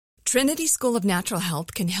Trinity School of Natural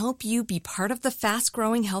Health can help you be part of the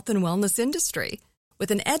fast-growing health and wellness industry.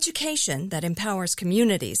 With an education that empowers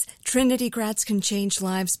communities, Trinity grads can change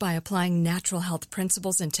lives by applying natural health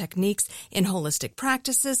principles and techniques in holistic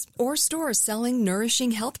practices or stores selling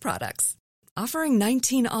nourishing health products. Offering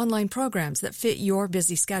 19 online programs that fit your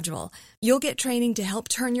busy schedule, you'll get training to help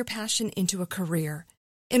turn your passion into a career.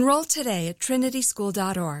 Enroll today at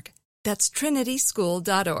trinityschool.org. That's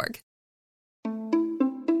trinityschool.org.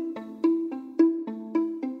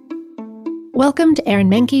 Welcome to Aaron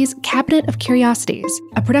Mahnke's Cabinet of Curiosities,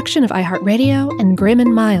 a production of iHeartRadio and Grim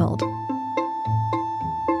and Mild.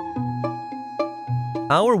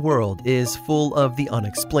 Our world is full of the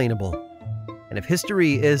unexplainable. And if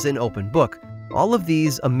history is an open book, all of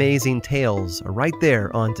these amazing tales are right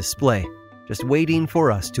there on display, just waiting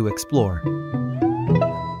for us to explore.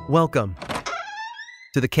 Welcome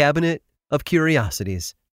to the Cabinet of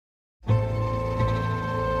Curiosities.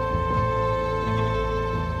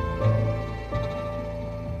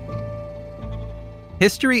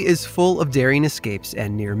 History is full of daring escapes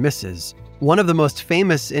and near misses. One of the most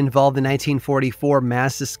famous involved the 1944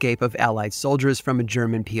 mass escape of Allied soldiers from a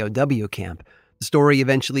German POW camp. The story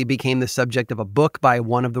eventually became the subject of a book by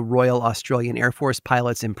one of the Royal Australian Air Force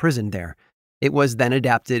pilots imprisoned there. It was then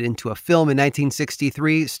adapted into a film in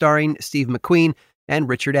 1963 starring Steve McQueen and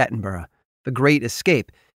Richard Attenborough. The Great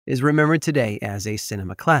Escape is remembered today as a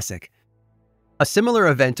cinema classic. A similar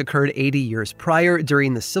event occurred 80 years prior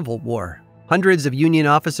during the Civil War. Hundreds of Union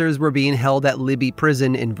officers were being held at Libby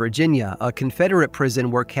Prison in Virginia, a Confederate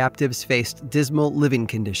prison where captives faced dismal living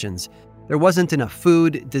conditions. There wasn't enough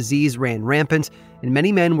food, disease ran rampant, and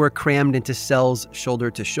many men were crammed into cells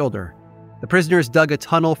shoulder to shoulder. The prisoners dug a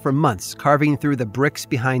tunnel for months, carving through the bricks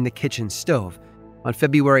behind the kitchen stove. On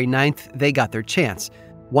February 9th, they got their chance.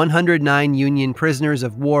 109 Union prisoners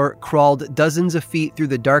of war crawled dozens of feet through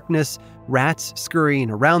the darkness, rats scurrying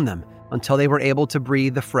around them, until they were able to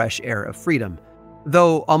breathe the fresh air of freedom.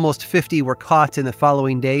 Though almost 50 were caught in the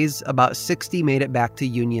following days, about 60 made it back to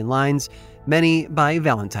Union lines, many by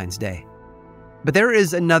Valentine's Day. But there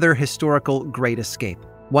is another historical great escape,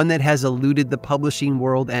 one that has eluded the publishing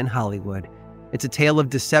world and Hollywood. It's a tale of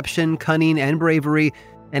deception, cunning, and bravery,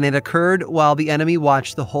 and it occurred while the enemy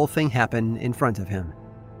watched the whole thing happen in front of him.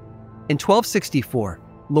 In 1264,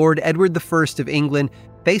 Lord Edward I of England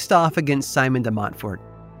faced off against Simon de Montfort.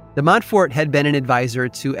 De Montfort had been an advisor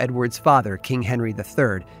to Edward's father, King Henry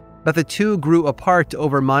III, but the two grew apart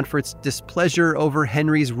over Montfort's displeasure over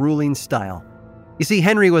Henry's ruling style. You see,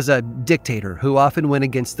 Henry was a dictator who often went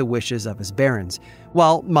against the wishes of his barons,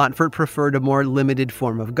 while Montfort preferred a more limited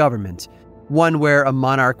form of government, one where a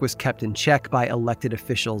monarch was kept in check by elected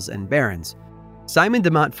officials and barons. Simon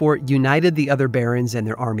de Montfort united the other barons and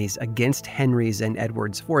their armies against Henry's and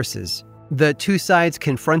Edward's forces. The two sides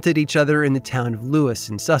confronted each other in the town of Lewes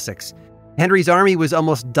in Sussex. Henry's army was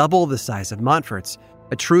almost double the size of Montfort's.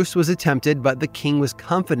 A truce was attempted, but the king was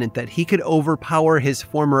confident that he could overpower his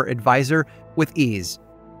former advisor with ease.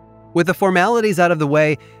 With the formalities out of the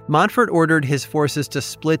way, Montfort ordered his forces to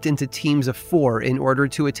split into teams of 4 in order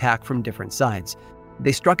to attack from different sides.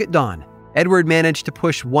 They struck at dawn. Edward managed to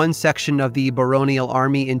push one section of the baronial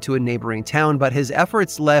army into a neighboring town, but his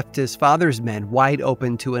efforts left his father's men wide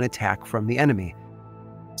open to an attack from the enemy.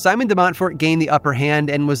 Simon de Montfort gained the upper hand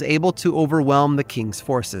and was able to overwhelm the king's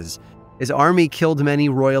forces. His army killed many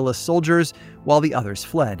royalist soldiers, while the others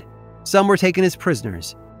fled. Some were taken as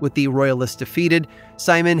prisoners. With the royalists defeated,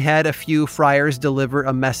 Simon had a few friars deliver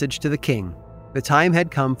a message to the king. The time had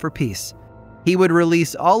come for peace. He would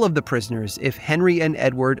release all of the prisoners if Henry and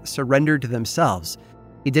Edward surrendered to themselves.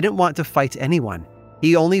 He didn't want to fight anyone.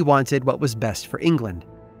 He only wanted what was best for England.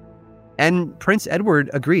 And Prince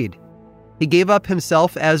Edward agreed. He gave up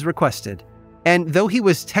himself as requested. And though he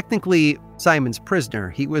was technically Simon's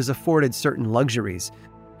prisoner, he was afforded certain luxuries.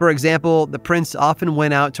 For example, the prince often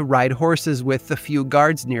went out to ride horses with the few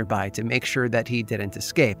guards nearby to make sure that he didn't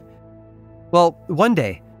escape. Well, one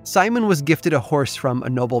day, Simon was gifted a horse from a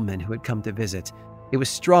nobleman who had come to visit. It was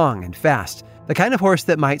strong and fast, the kind of horse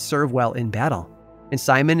that might serve well in battle. And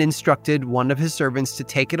Simon instructed one of his servants to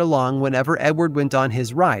take it along whenever Edward went on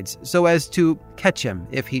his rides, so as to catch him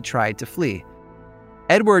if he tried to flee.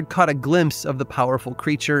 Edward caught a glimpse of the powerful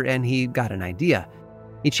creature and he got an idea.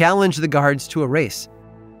 He challenged the guards to a race.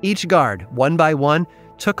 Each guard, one by one,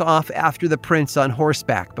 took off after the prince on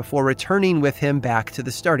horseback before returning with him back to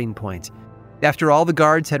the starting point. After all the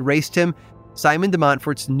guards had raced him, Simon de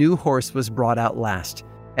Montfort's new horse was brought out last.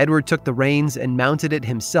 Edward took the reins and mounted it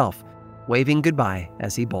himself, waving goodbye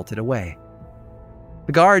as he bolted away.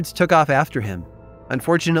 The guards took off after him.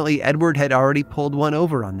 Unfortunately, Edward had already pulled one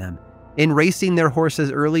over on them. In racing their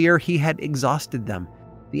horses earlier, he had exhausted them.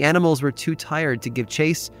 The animals were too tired to give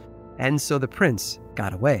chase, and so the prince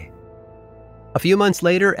got away. A few months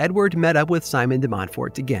later, Edward met up with Simon de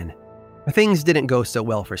Montfort again. Things didn't go so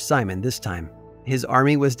well for Simon this time. His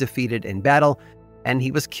army was defeated in battle, and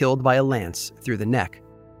he was killed by a lance through the neck.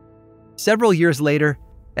 Several years later,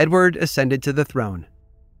 Edward ascended to the throne,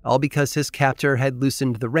 all because his captor had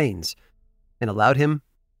loosened the reins and allowed him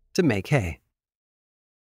to make hay.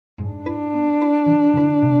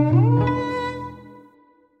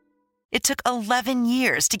 It took 11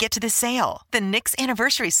 years to get to this sale. The Knix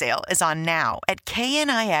Anniversary Sale is on now at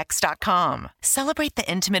knix.com. Celebrate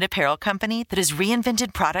the intimate apparel company that has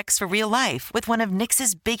reinvented products for real life with one of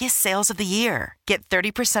Knix's biggest sales of the year. Get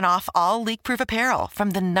 30% off all leak-proof apparel from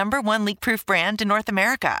the #1 leak-proof brand in North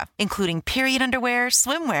America, including period underwear,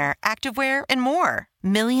 swimwear, activewear, and more.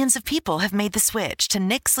 Millions of people have made the switch to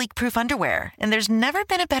Knix leak-proof underwear, and there's never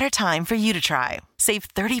been a better time for you to try. Save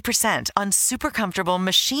 30% on super comfortable,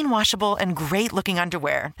 machine-washable, and great-looking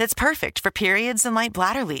underwear that's perfect for periods and light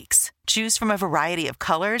bladder leaks. Choose from a variety of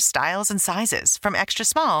colors, styles, and sizes, from extra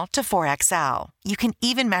small to 4XL. You can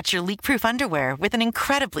even match your leak-proof underwear with an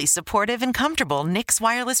incredibly supportive and comfortable Knix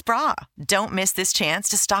wireless bra. Don't miss this chance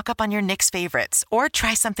to stock up on your Knix favorites or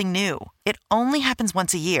try something new. It only happens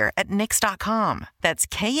once a year at Knix.com. That's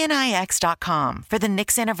knix.com for the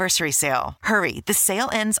Knix Anniversary Sale. Hurry, the sale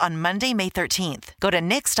ends on Monday, May 13th. Go to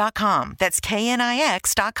Knix.com. That's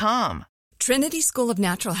knix.com. Trinity School of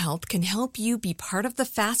Natural Health can help you be part of the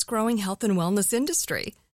fast-growing health and wellness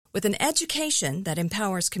industry. With an education that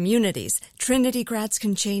empowers communities, Trinity grads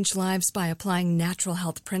can change lives by applying natural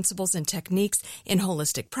health principles and techniques in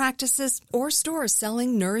holistic practices or stores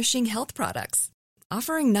selling nourishing health products.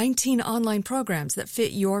 Offering 19 online programs that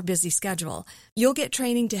fit your busy schedule, you'll get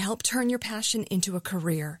training to help turn your passion into a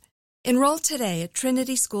career. Enroll today at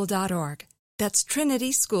trinityschool.org. That's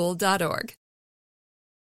trinityschool.org.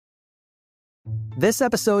 This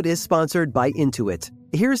episode is sponsored by Intuit.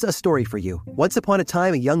 Here's a story for you. Once upon a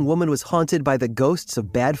time, a young woman was haunted by the ghosts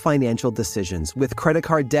of bad financial decisions, with credit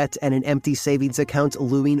card debt and an empty savings account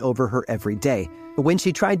looming over her every day. When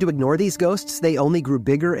she tried to ignore these ghosts, they only grew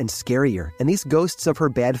bigger and scarier, and these ghosts of her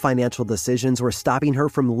bad financial decisions were stopping her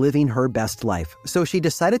from living her best life. So she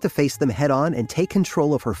decided to face them head on and take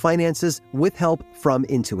control of her finances with help from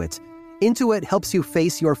Intuit. Intuit helps you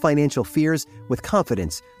face your financial fears with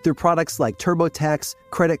confidence through products like TurboTax,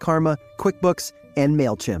 Credit Karma, QuickBooks, and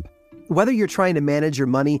MailChimp. Whether you're trying to manage your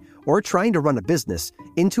money or trying to run a business,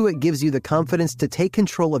 Intuit gives you the confidence to take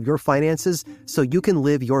control of your finances so you can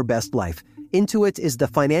live your best life. Intuit is the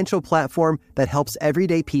financial platform that helps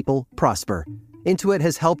everyday people prosper. Intuit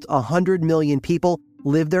has helped 100 million people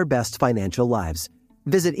live their best financial lives.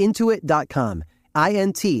 Visit Intuit.com,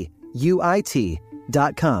 INTUIT.com,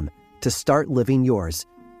 to start living yours.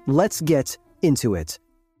 Let's get into it.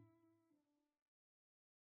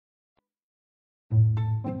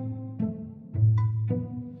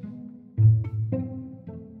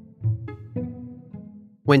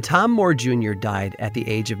 When Tom Moore Jr. died at the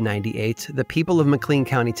age of 98, the people of McLean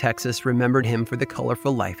County, Texas remembered him for the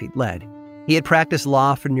colorful life he'd led. He had practiced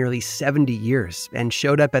law for nearly 70 years and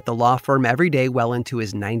showed up at the law firm every day well into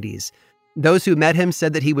his 90s. Those who met him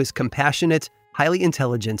said that he was compassionate, highly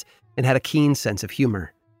intelligent, and had a keen sense of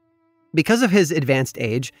humor. Because of his advanced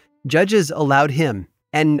age, judges allowed him,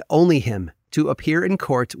 and only him, to appear in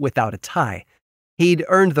court without a tie. He'd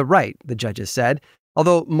earned the right, the judges said,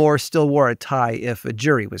 although Moore still wore a tie if a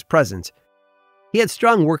jury was present. He had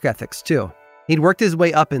strong work ethics, too. He'd worked his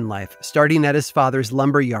way up in life, starting at his father's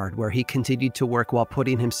lumber yard, where he continued to work while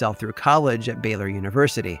putting himself through college at Baylor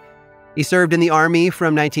University. He served in the Army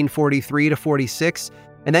from 1943 to 46,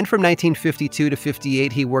 and then from 1952 to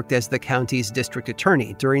 58, he worked as the county's district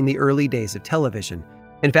attorney during the early days of television.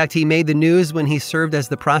 In fact, he made the news when he served as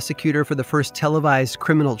the prosecutor for the first televised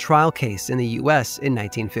criminal trial case in the U.S. in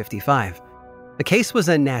 1955. The case was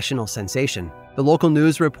a national sensation. The local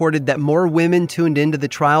news reported that more women tuned into the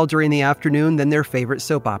trial during the afternoon than their favorite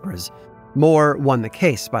soap operas. Moore won the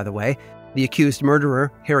case, by the way. The accused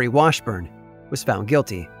murderer, Harry Washburn, was found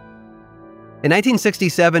guilty. In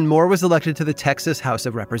 1967, Moore was elected to the Texas House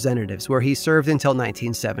of Representatives, where he served until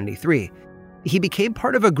 1973. He became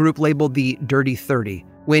part of a group labeled the Dirty 30,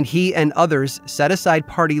 when he and others set aside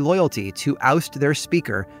party loyalty to oust their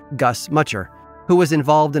speaker, Gus Mutcher, who was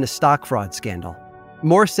involved in a stock fraud scandal.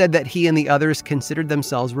 Moore said that he and the others considered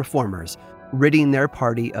themselves reformers, ridding their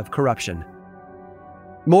party of corruption.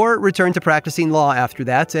 Moore returned to practicing law after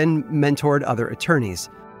that and mentored other attorneys.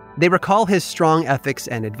 They recall his strong ethics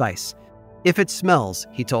and advice. If it smells,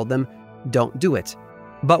 he told them, don't do it.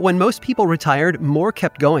 But when most people retired, Moore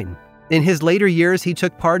kept going. In his later years, he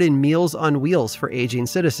took part in Meals on Wheels for aging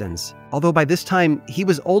citizens, although by this time, he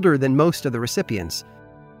was older than most of the recipients.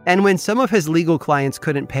 And when some of his legal clients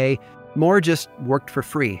couldn't pay, Moore just worked for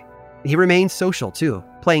free. He remained social, too,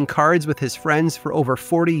 playing cards with his friends for over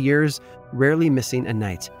 40 years, rarely missing a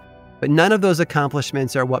night. But none of those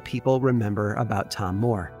accomplishments are what people remember about Tom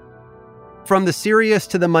Moore. From the serious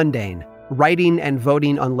to the mundane, writing and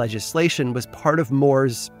voting on legislation was part of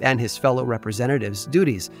Moore's and his fellow representatives'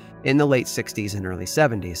 duties in the late 60s and early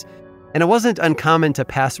 70s. And it wasn't uncommon to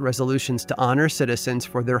pass resolutions to honor citizens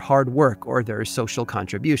for their hard work or their social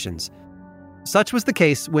contributions. Such was the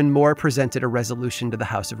case when Moore presented a resolution to the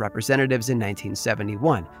House of Representatives in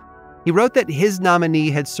 1971. He wrote that his nominee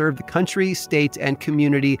had served the country, state, and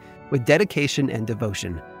community with dedication and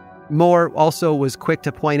devotion. Moore also was quick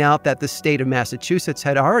to point out that the state of Massachusetts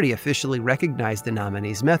had already officially recognized the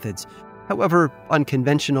nominee's methods, however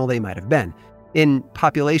unconventional they might have been, in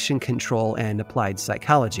population control and applied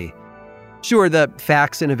psychology. Sure, the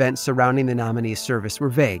facts and events surrounding the nominee's service were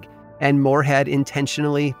vague, and Moore had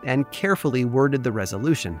intentionally and carefully worded the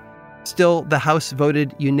resolution. Still, the House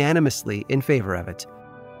voted unanimously in favor of it.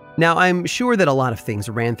 Now, I'm sure that a lot of things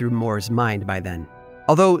ran through Moore's mind by then.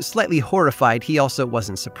 Although slightly horrified, he also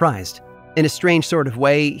wasn't surprised. In a strange sort of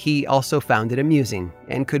way, he also found it amusing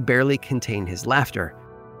and could barely contain his laughter.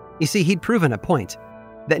 You see, he'd proven a point,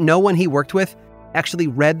 that no one he worked with actually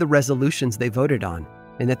read the resolutions they voted on,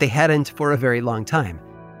 and that they hadn't for a very long time.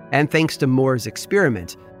 And thanks to Moore's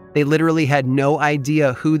experiment, they literally had no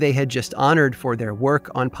idea who they had just honored for their work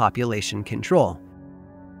on population control.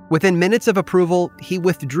 Within minutes of approval, he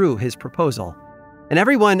withdrew his proposal, and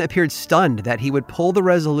everyone appeared stunned that he would pull the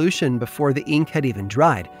resolution before the ink had even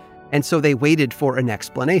dried, and so they waited for an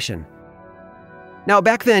explanation. Now,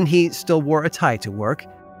 back then, he still wore a tie to work,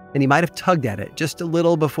 and he might have tugged at it just a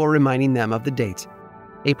little before reminding them of the date,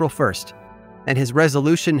 April 1st, and his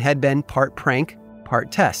resolution had been part prank,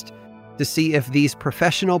 part test, to see if these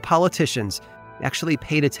professional politicians actually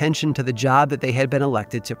paid attention to the job that they had been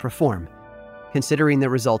elected to perform. Considering the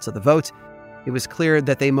results of the vote, it was clear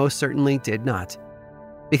that they most certainly did not.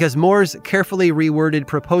 Because Moore's carefully reworded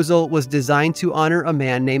proposal was designed to honor a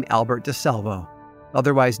man named Albert DeSalvo,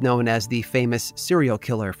 otherwise known as the famous serial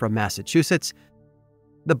killer from Massachusetts,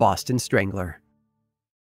 the Boston Strangler.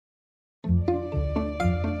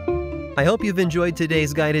 I hope you've enjoyed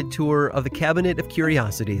today's guided tour of the Cabinet of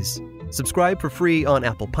Curiosities. Subscribe for free on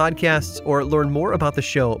Apple Podcasts or learn more about the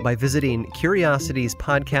show by visiting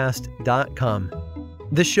curiositiespodcast.com.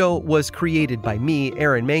 This show was created by me,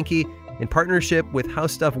 Aaron Mahnke, in partnership with How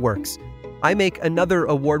Stuff Works. I make another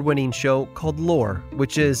award-winning show called Lore,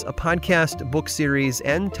 which is a podcast, book series,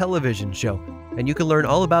 and television show, and you can learn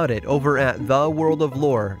all about it over at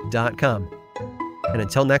theworldoflore.com. And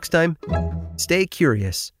until next time, stay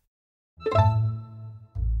curious.